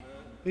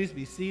Please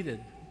be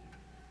seated.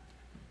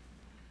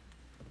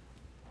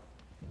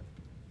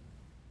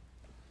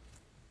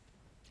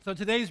 So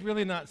today's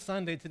really not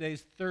Sunday,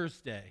 today's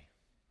Thursday.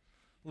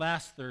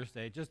 Last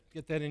Thursday, just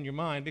get that in your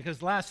mind,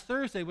 because last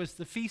Thursday was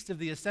the Feast of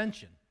the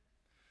Ascension.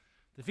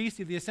 The Feast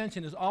of the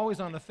Ascension is always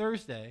on a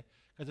Thursday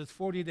because it's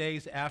 40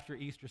 days after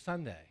Easter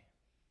Sunday.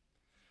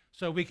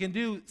 So we can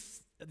do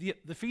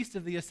the Feast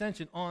of the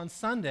Ascension on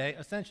Sunday,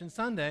 Ascension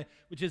Sunday,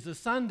 which is a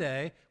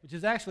Sunday, which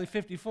is actually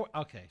 54.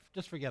 Okay,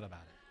 just forget about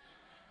it.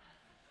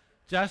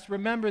 Just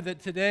remember that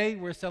today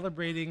we're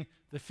celebrating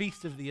the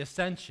Feast of the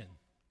Ascension.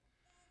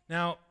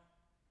 Now,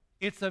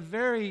 it's a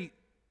very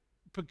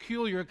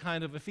peculiar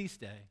kind of a feast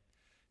day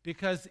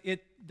because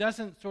it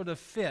doesn't sort of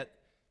fit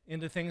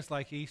into things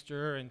like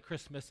Easter and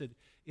Christmas.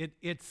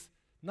 It's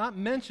not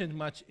mentioned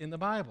much in the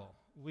Bible.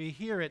 We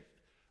hear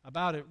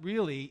about it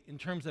really in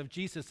terms of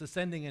Jesus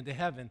ascending into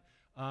heaven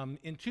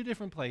in two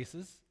different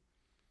places.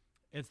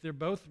 They're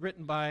both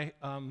written by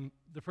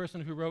the person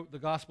who wrote the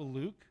Gospel,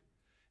 Luke,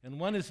 and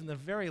one is in the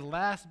very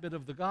last bit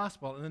of the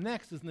Gospel, and the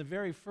next is in the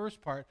very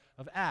first part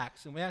of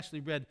Acts. And we actually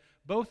read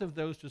both of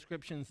those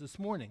descriptions this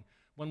morning.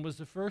 One was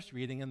the first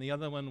reading, and the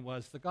other one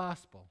was the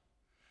Gospel.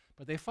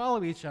 But they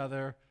follow each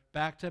other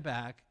back to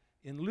back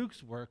in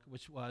Luke's work,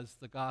 which was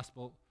the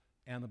Gospel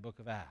and the book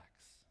of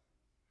Acts.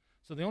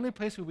 So the only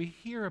place where we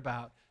hear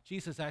about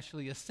Jesus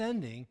actually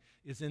ascending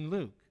is in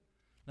Luke.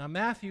 Now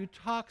Matthew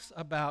talks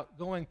about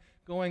going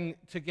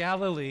to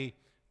Galilee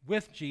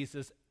with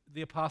Jesus,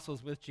 the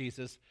apostles with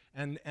Jesus,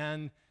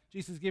 and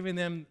Jesus giving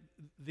them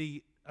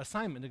the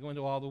assignment to go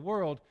into all the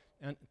world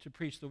and to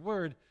preach the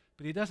word,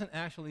 but he doesn't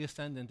actually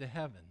ascend into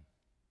heaven.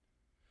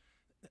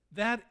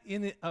 That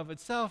in and of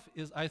itself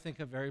is, I think,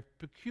 a very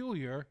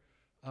peculiar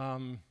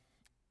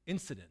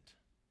incident.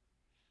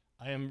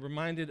 I am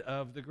reminded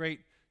of the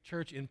great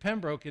church in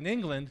Pembroke in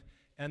England,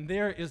 and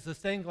there is the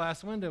stained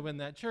glass window in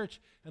that church,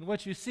 and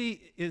what you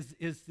see is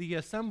the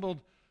assembled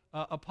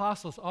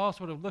apostles all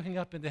sort of looking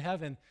up into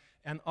heaven,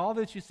 and all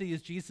that you see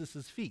is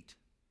Jesus' feet.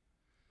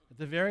 At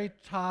the very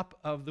top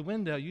of the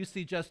window, you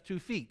see just 2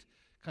 feet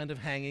kind of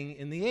hanging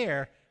in the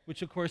air,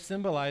 which of course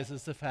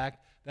symbolizes the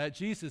fact that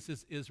Jesus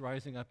is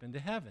rising up into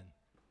heaven.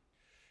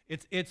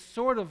 It's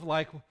sort of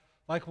like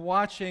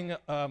watching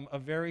a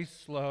very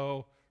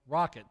slow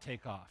rocket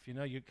take off. You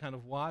know, you kind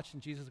of watch,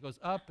 and Jesus goes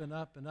up and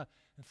up and up,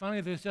 and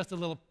finally there's just a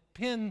little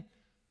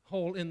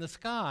pinhole in the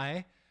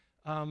sky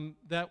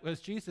that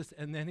was Jesus,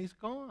 and then he's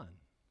gone.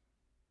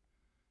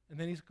 And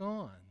then he's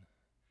gone.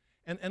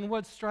 And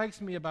what strikes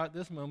me about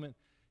this moment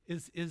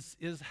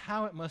is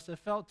how it must have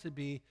felt to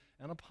be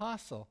an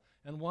apostle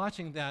and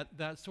watching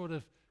that sort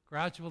of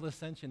gradual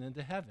ascension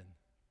into heaven.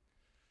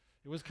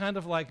 It was kind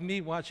of like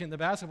me watching the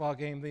basketball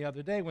game the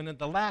other day when at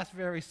the last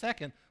very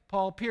second,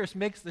 Paul Pierce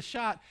makes the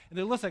shot, and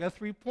it looks like a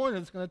three-pointer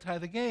that's going to tie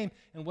the game.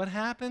 And what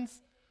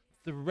happens?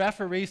 The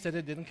referee said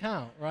it didn't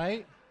count,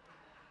 right?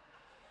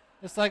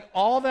 It's like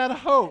all that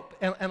hope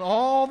and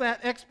all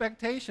that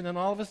expectation, and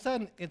all of a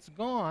sudden, it's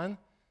gone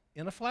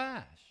in a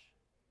flash.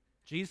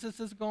 Jesus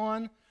is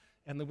gone,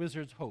 and the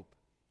Wizards' hope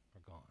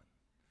are gone.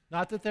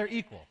 Not that they're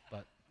equal,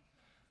 but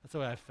that's the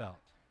way I felt.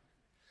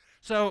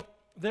 So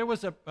there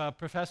was a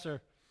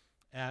professor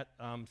at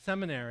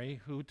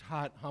seminary who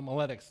taught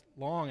homiletics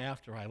long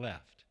after I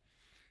left.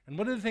 And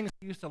one of the things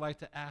I used to like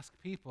to ask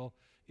people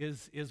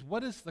is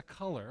what is the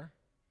color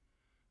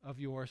of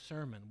your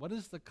sermon? What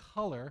is the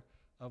color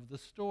of the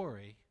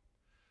story?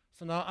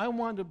 So now I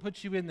wanted to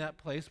put you in that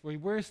place where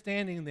we're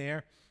standing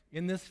there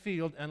in this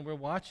field and we're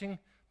watching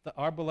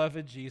our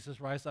beloved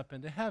Jesus rise up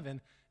into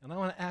heaven. And I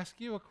want to ask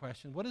you a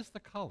question. What is the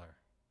color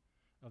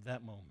of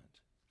that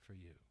moment for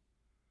you?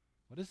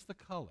 What is the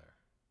color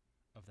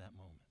of that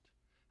moment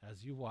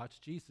as you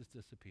watch Jesus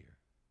disappear?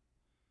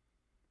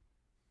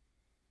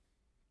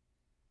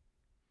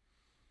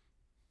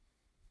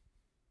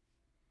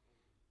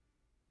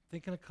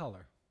 Thinking of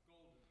color.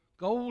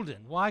 Golden.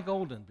 Why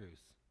golden, Bruce?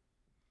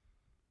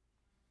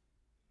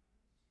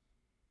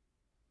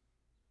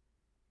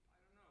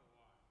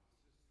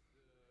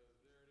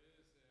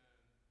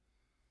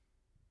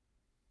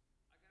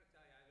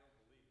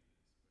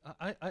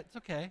 It's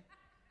okay.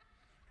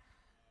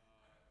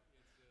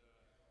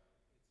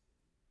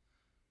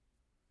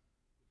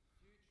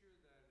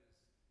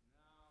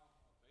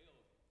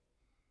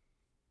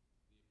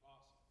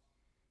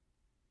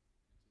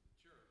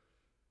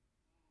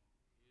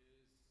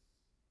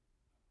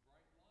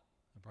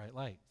 A bright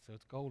light, so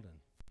it's golden.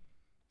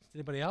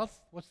 Anybody else?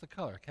 What's the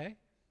color, okay?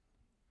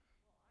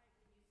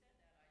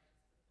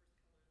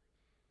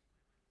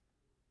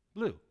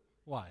 Blue.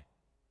 Why?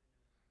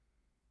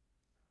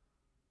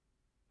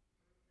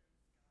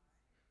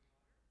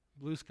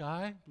 Blue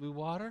sky, blue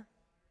water.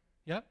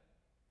 Yep.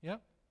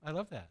 I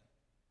love that.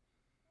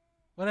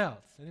 What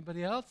else?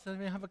 Anybody else?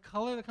 Anybody have a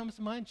color that comes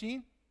to mind?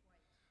 Jean?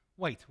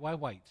 White. Why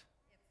white?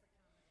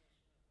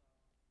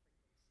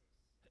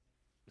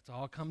 It's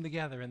all come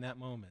together in that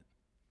moment.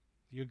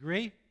 Do you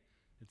agree?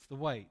 It's the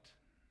white.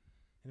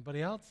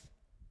 Anybody else?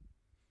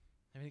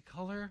 Have any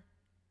color?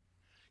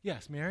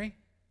 Yes, Mary?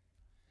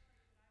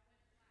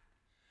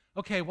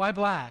 Okay, why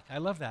black? I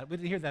love that. We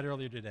didn't hear that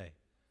earlier today.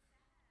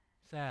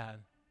 Sad.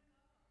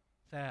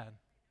 Sad.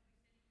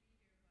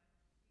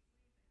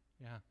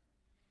 Yeah.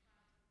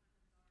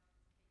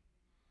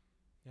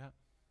 Yeah.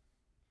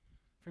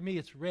 For me,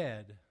 it's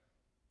red.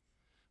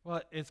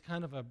 Well, it's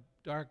kind of a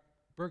dark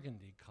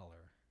burgundy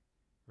color,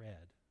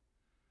 red.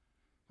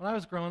 When I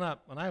was growing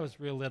up, when I was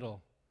real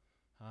little,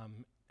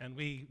 and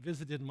we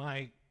visited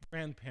my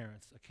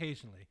grandparents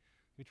occasionally,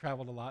 we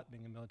traveled a lot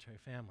being a military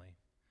family.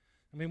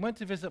 And we went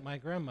to visit my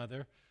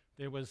grandmother.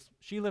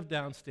 She lived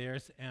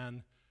downstairs,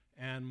 and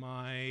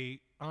my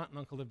aunt and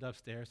uncle lived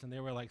upstairs, and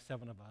there were like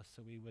 7 of us,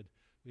 so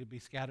we'd be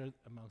scattered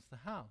amongst the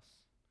house.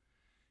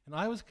 And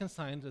I was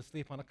consigned to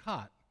sleep on a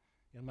cot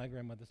in my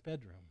grandmother's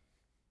bedroom.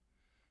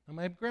 Now,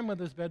 my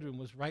grandmother's bedroom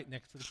was right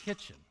next to the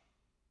kitchen.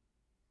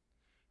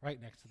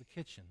 Right next to the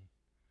kitchen.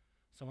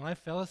 So when I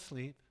fell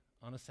asleep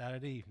on a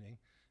Saturday evening,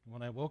 and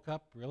when I woke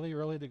up really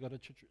early to go to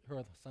church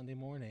on Sunday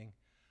morning,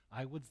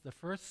 the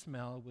first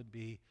smell would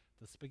be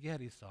the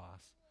spaghetti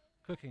sauce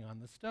cooking on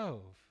the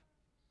stove,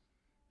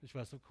 which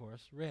was, of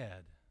course,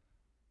 red.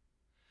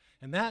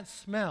 And that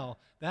smell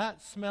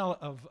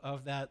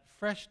of that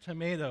fresh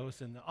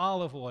tomatoes and the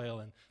olive oil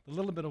and the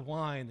little bit of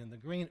wine and the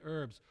green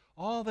herbs,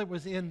 all that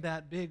was in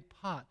that big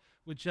pot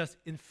would just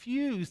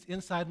infuse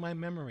inside my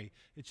memory.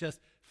 It just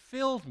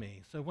filled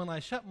me. So when I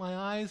shut my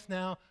eyes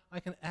now, I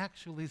can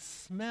actually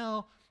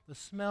smell the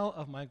smell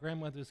of my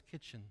grandmother's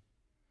kitchen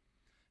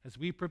as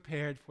we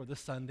prepared for the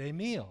Sunday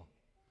meal,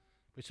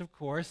 which, of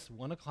course,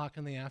 1 o'clock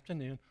in the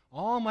afternoon,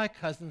 all my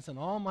cousins and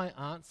all my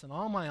aunts and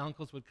all my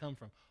uncles would come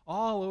from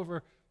all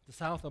over the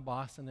south of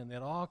Boston, and they'd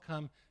all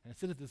come and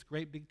sit at this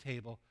great big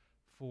table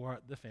for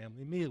the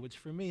family meal, which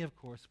for me, of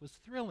course, was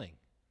thrilling.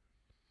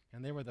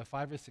 And there were the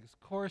 5 or 6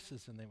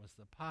 courses, and there was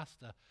the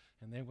pasta,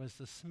 and there was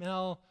the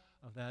smell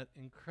of that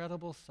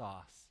incredible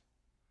sauce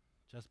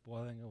just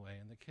boiling away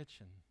in the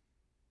kitchen.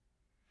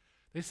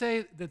 They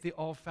say that the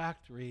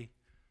olfactory,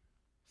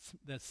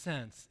 that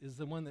sense, is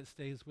the one that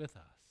stays with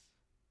us.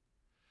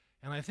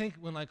 And I think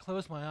when I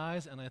close my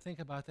eyes and I think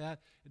about that,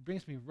 it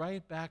brings me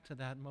right back to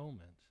that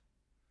moment.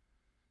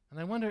 And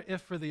I wonder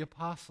if for the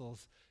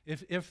apostles,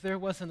 if there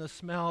wasn't a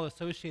smell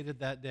associated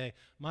that day,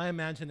 my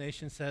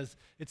imagination says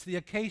it's the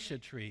acacia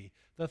tree,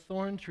 the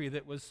thorn tree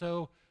that was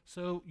so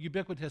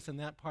ubiquitous in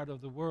that part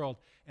of the world.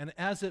 And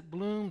as it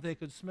bloomed, they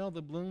could smell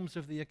the blooms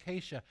of the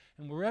acacia.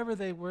 And wherever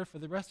they were for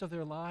the rest of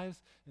their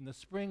lives, in the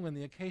spring when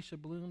the acacia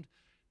bloomed,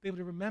 they would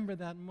remember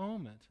that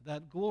moment,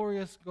 that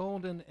glorious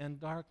golden and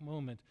dark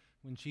moment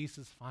when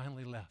Jesus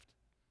finally left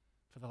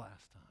for the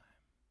last time.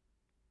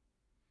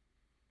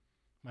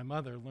 My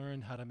mother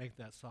learned how to make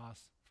that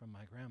sauce from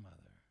my grandmother.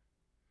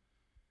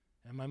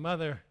 And my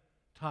mother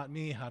taught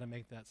me how to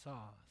make that sauce.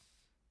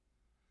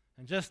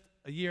 And just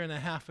a year and a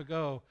half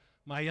ago,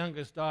 my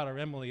youngest daughter,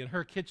 Emily, in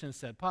her kitchen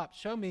said, "Pop,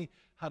 show me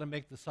how to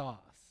make the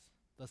sauce.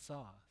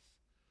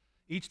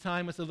 Each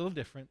time it's a little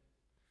different.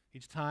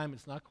 Each time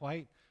it's not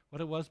quite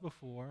what it was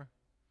before.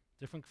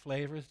 Different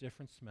flavors,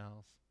 different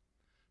smells.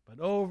 But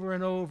over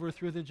and over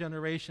through the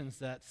generations,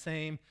 that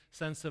same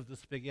sense of the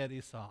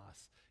spaghetti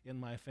sauce in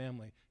my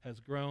family has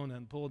grown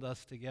and pulled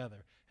us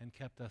together and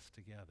kept us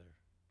together."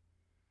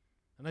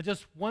 And I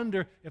just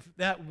wonder if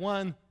that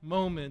one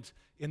moment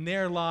in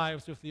their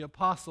lives with the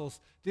apostles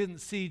didn't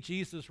see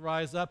Jesus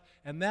rise up,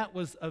 and that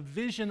was a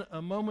vision,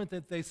 a moment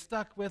that they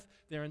stuck with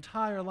their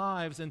entire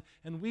lives, and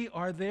we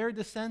are their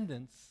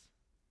descendants.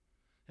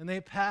 And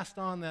they passed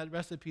on that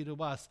recipe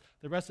to us,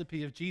 the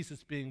recipe of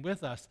Jesus being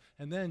with us,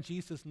 and then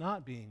Jesus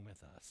not being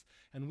with us.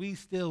 And we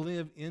still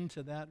live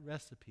into that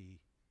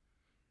recipe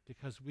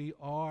because we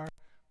are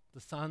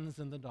the sons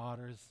and the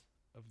daughters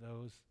of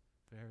those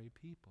very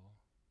people.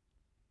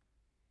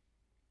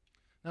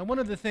 Now, one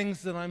of the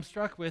things that I'm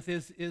struck with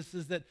is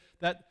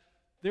that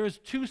there's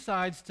 2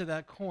 sides to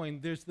that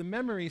coin. There's the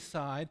memory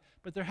side,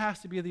 but there has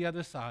to be the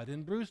other side.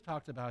 And Bruce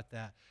talked about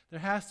that. There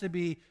has to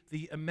be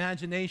the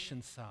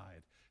imagination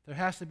side. There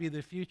has to be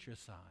the future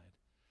side.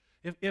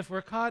 If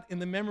we're caught in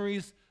the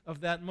memories of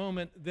that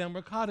moment, then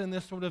we're caught in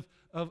this sort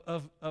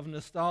of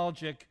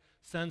nostalgic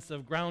sense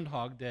of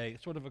Groundhog Day,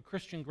 sort of a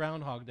Christian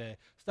Groundhog Day,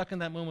 stuck in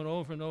that moment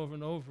over and over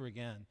and over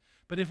again.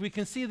 But if we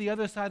can see the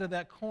other side of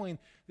that coin,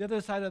 the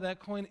other side of that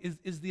coin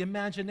is the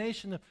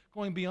imagination of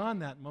going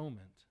beyond that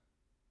moment.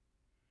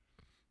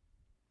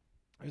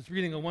 I was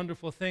reading a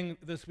wonderful thing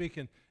this week,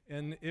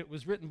 and it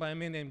was written by a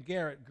man named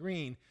Garrett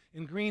Green.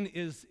 And Green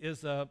is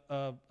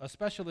a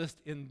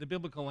specialist in the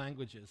biblical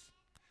languages.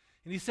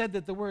 And he said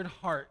that the word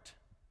heart,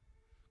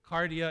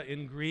 cardia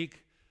in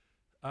Greek,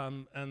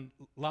 and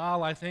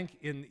lal, I think,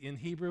 in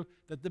Hebrew,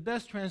 that the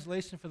best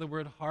translation for the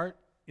word heart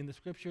in the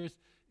scriptures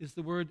is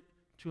the word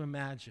to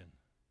imagine.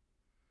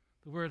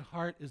 The word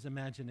heart is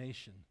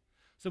imagination.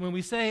 So when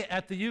we say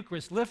at the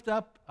Eucharist, lift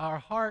up our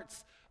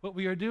hearts, what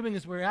we are doing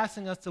is we're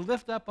asking us to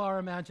lift up our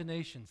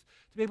imaginations,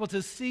 to be able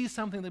to see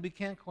something that we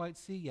can't quite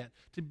see yet,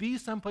 to be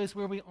someplace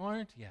where we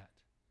aren't yet,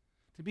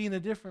 to be in a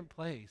different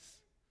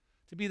place,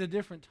 to be at a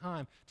different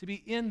time, to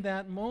be in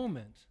that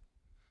moment,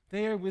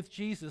 there with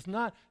Jesus,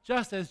 not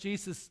just as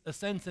Jesus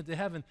ascends into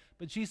heaven,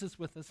 but Jesus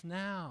with us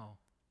now.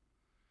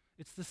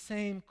 It's the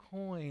same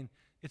coin.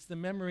 It's the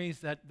memories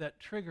that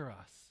trigger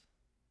us.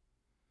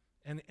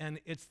 And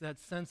it's that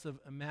sense of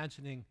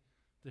imagining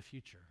the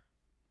future.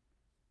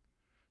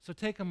 So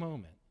take a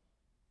moment.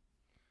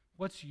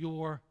 What's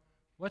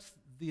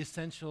the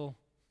essential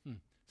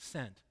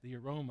scent, the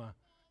aroma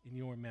in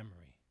your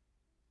memory?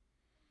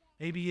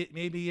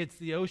 Maybe it's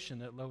the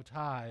ocean at low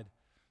tide,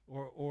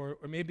 or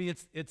maybe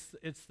it's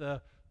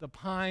the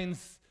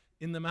pines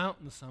in the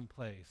mountains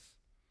someplace,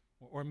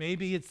 or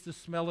maybe it's the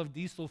smell of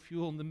diesel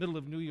fuel in the middle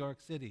of New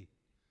York City.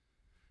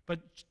 But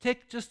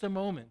take just a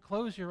moment,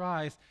 close your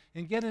eyes,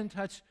 and get in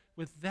touch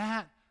with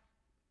that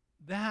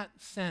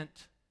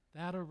scent,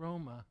 that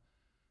aroma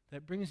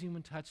that brings you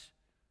in touch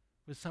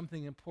with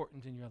something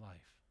important in your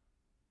life.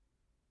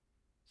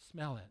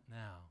 Smell it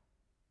now.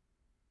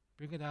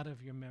 Bring it out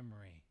of your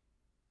memory.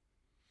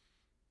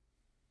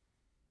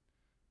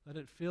 Let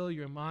it fill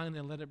your mind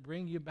and let it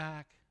bring you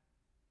back.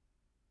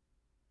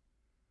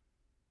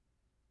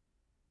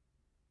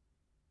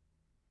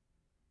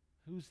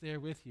 Who's there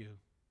with you?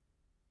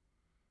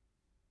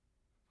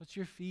 What's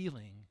your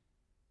feeling?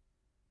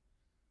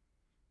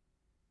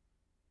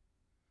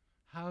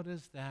 How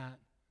does that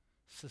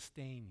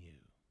sustain you?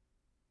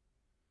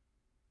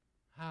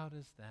 How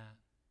does that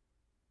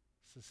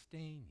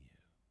sustain you?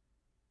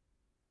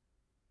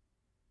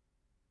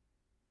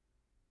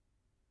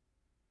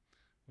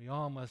 We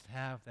all must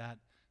have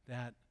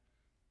that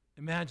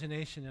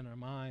imagination in our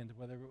mind,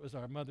 whether it was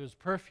our mother's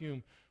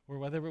perfume or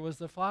whether it was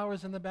the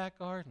flowers in the back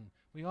garden.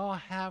 We all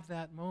have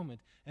that moment,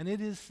 and it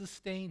is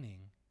sustaining.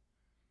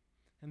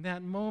 And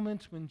that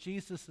moment when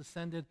Jesus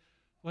ascended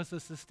was a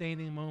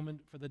sustaining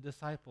moment for the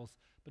disciples.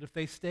 But if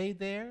they stayed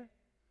there,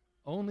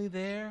 only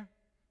there,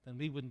 then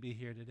we wouldn't be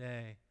here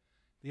today.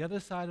 The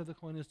other side of the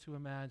coin is to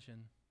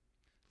imagine.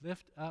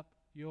 Lift up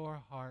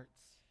your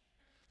hearts.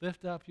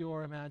 Lift up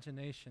your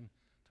imagination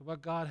to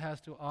what God has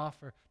to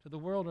offer, to the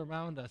world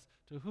around us,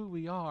 to who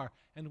we are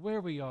and where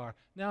we are,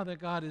 now that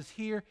God is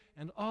here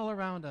and all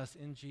around us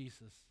in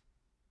Jesus.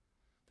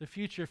 The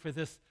future for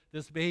this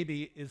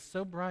baby is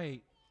so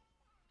bright.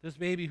 This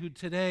baby who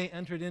today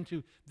entered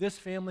into this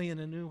family in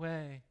a new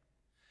way.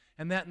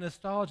 And that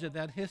nostalgia,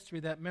 that history,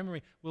 that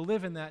memory will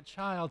live in that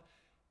child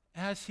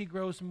as he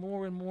grows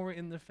more and more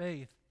in the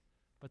faith.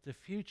 But the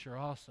future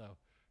also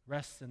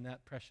rests in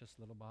that precious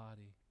little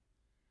body.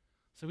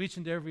 So each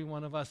and every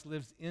one of us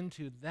lives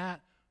into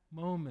that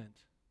moment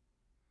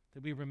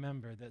that we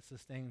remember that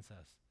sustains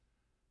us.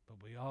 But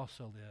we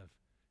also live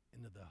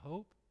into the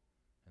hope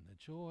and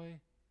the joy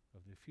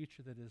of the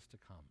future that is to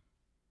come.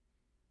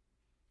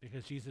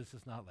 Because Jesus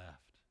has not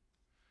left.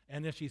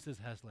 And if Jesus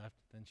has left,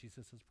 then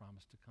Jesus has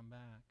promised to come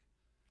back.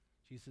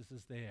 Jesus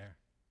is there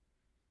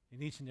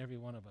in each and every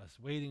one of us,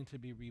 waiting to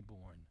be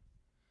reborn,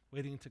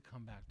 waiting to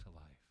come back to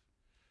life,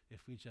 if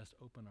we just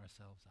open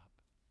ourselves up.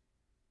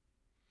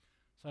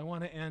 So I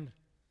want to end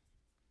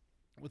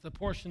with a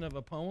portion of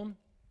a poem.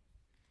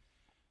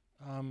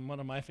 One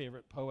of my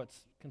favorite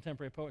poets,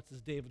 contemporary poets,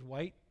 is David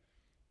Whyte,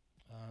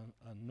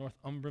 a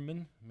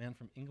Northumberman, a man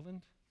from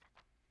England.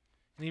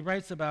 And he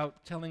writes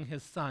about telling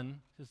his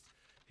son,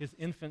 his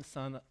infant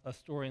son, a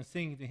story and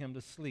singing to him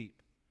to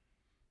sleep.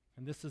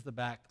 And this is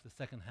the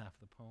second half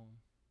of the poem.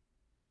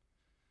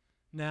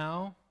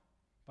 Now,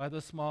 by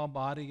the small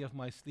body of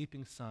my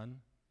sleeping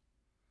son,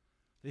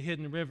 the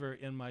hidden river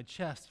in my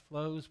chest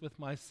flows with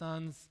my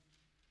son's,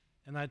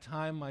 and I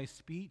time my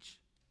speech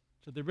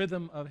to the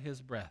rhythm of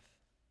his breath,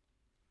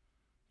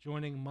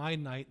 joining my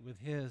night with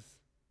his,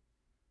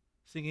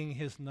 singing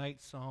his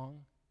night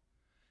song,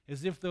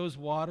 as if those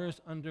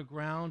waters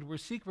underground were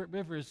secret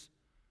rivers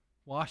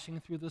washing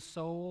through the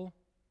soul,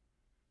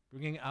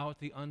 bringing out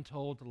the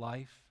untold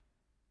life,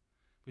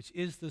 which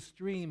is the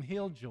stream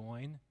he'll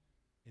join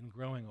in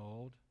growing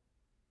old.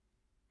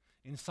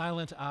 In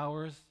silent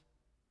hours,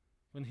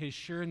 when his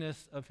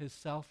sureness of his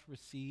self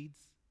recedes,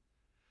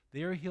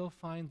 there he'll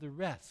find the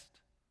rest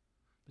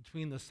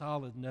between the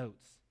solid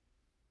notes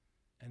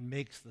and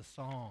makes the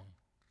song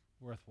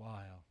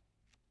worthwhile.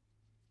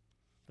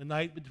 The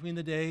night between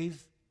the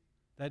days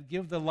that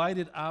give the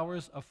lighted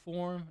hours a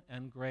form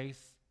and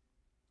grace,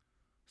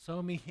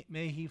 so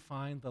may he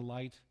find the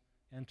light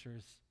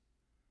enters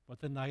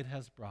what the night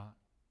has brought,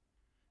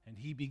 and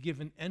he be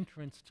given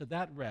entrance to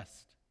that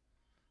rest,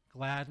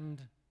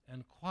 gladdened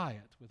and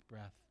quiet with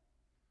breath,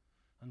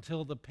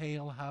 until the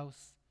pale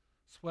house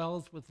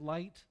swells with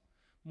light,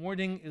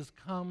 morning is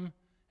come,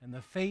 and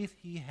the faith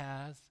he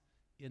has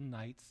in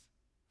nights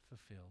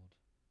fulfilled.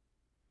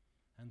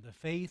 And the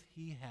faith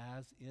he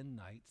has in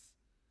nights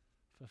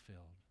fulfilled.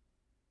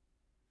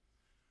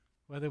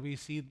 Whether we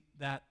see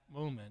that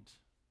moment,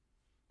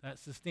 that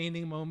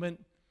sustaining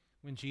moment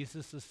when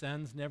Jesus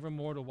ascends never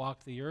more to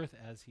walk the earth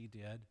as he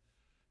did,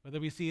 whether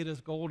we see it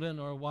as golden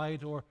or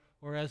white or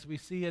as we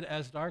see it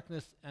as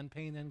darkness and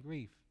pain and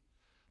grief,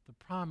 the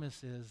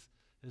promise is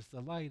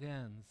the light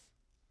ends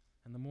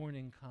and the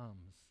morning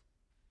comes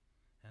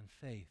and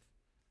faith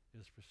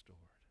is restored.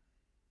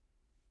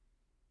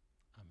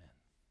 Amen.